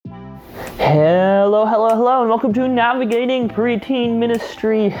Hello, and welcome to Navigating Preteen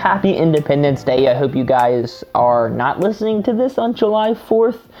Ministry. Happy Independence Day. I hope you guys are not listening to this on July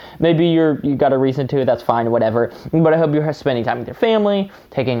 4th. Maybe you got a reason to, that's fine, whatever. But I hope you're spending time with your family,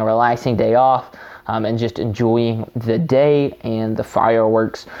 taking a relaxing day off, and just enjoying the day and the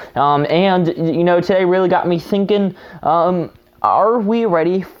fireworks. And today really got me thinking, are we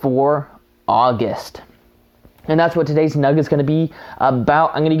ready for August? And that's what today's nugget is going to be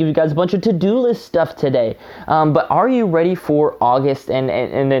about. I'm going to give you guys a bunch of to-do list stuff today. But are you ready for August? And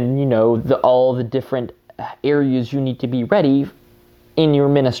then, all the different areas you need to be ready in your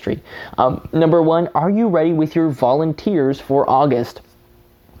ministry. Number one, are you ready with your volunteers for August?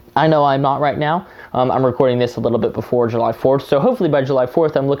 I know I'm not right now. I'm recording this a little bit before July 4th, so hopefully by July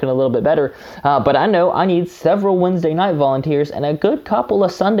 4th I'm looking a little bit better. But I know I need several Wednesday night volunteers and a good couple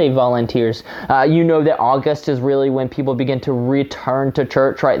of Sunday volunteers. You know that August is really when people begin to return to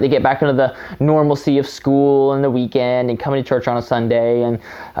church, right? They get back into the normalcy of school and the weekend and coming to church on a Sunday, and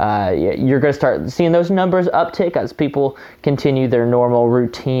you're going to start seeing those numbers uptick as people continue their normal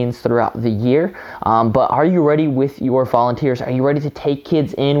routines throughout the year. But are you ready with your volunteers? Are you ready to take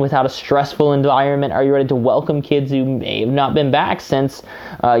kids in without a stressful environment? Are you ready to welcome kids who may have not been back since,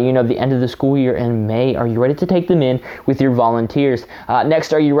 the end of the school year in May? Are you ready to take them in with your volunteers?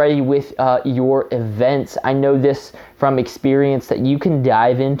 Next, are you ready with your events? I know this from experience that you can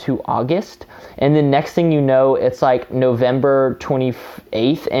dive into August, and the next thing you know, it's like November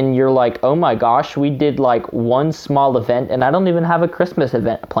 28th, and you're like, oh my gosh, we did like one small event, and I don't even have a Christmas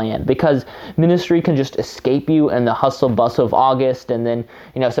event planned, because ministry can just escape you in the hustle bustle of August, and then,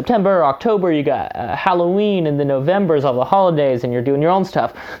 September, October, you got Halloween, and then November is all the holidays, and you're doing your own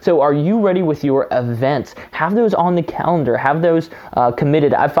stuff. So are you ready with your events? Have those on the calendar, have those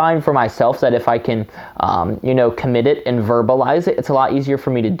committed. I find for myself that if I can, commit it and verbalize it, it's a lot easier for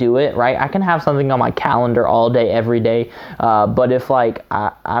me to do it, right? I can have something on my calendar all day, every day, but if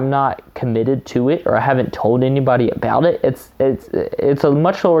I'm not committed to it, or I haven't told anybody about it, it's a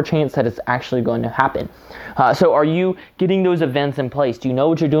much lower chance that it's actually going to happen. So are you getting those events in place? Do you know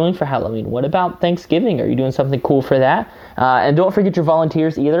what you're doing for Halloween? What about Thanksgiving? Are you doing something cool for that? And don't forget your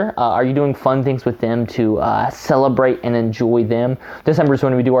volunteers either. Are you doing fun things with them to celebrate and enjoy them? December is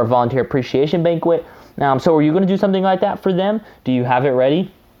when we do our volunteer appreciation banquet. So are you going to do something like that for them? Do you have it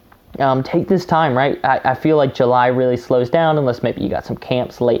ready? Take this time, right? I feel like July really slows down unless maybe you got some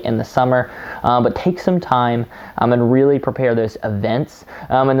camps late in the summer. But take some time and really prepare those events.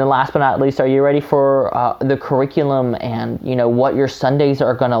 And then last but not least, are you ready for the curriculum and, what your Sundays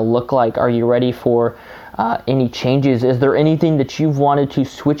are going to look like? Are you ready for any changes? Is there anything that you've wanted to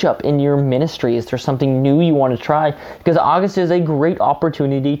switch up in your ministry? Is there something new you want to try? Because August is a great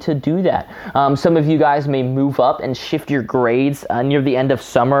opportunity to do that. Some of you guys may move up and shift your grades near the end of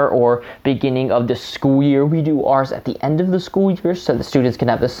summer or beginning of the school year. We do ours at the end of the school year so the students can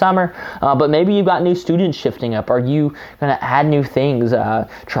have the summer. But maybe you've got new students shifting up. Are you going to add new things?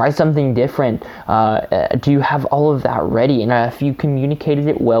 Try something different? Do you have all of that ready? And if you communicated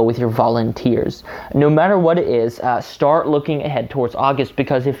it well with your volunteers, no matter what it is, start looking ahead towards August,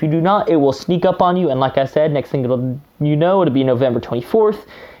 because if you do not, it will sneak up on you. And like I said, next thing it'll be November 24th,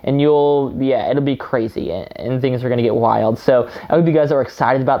 and it'll be crazy, and things are going to get wild. So I hope you guys are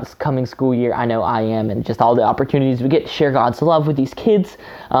excited about this coming school year. I know I am, and just all the opportunities we get to share God's love with these kids.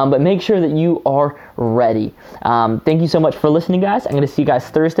 But make sure that you are ready. Thank you so much for listening, guys. I'm going to see you guys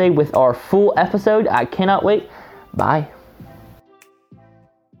Thursday with our full episode. I cannot wait. Bye.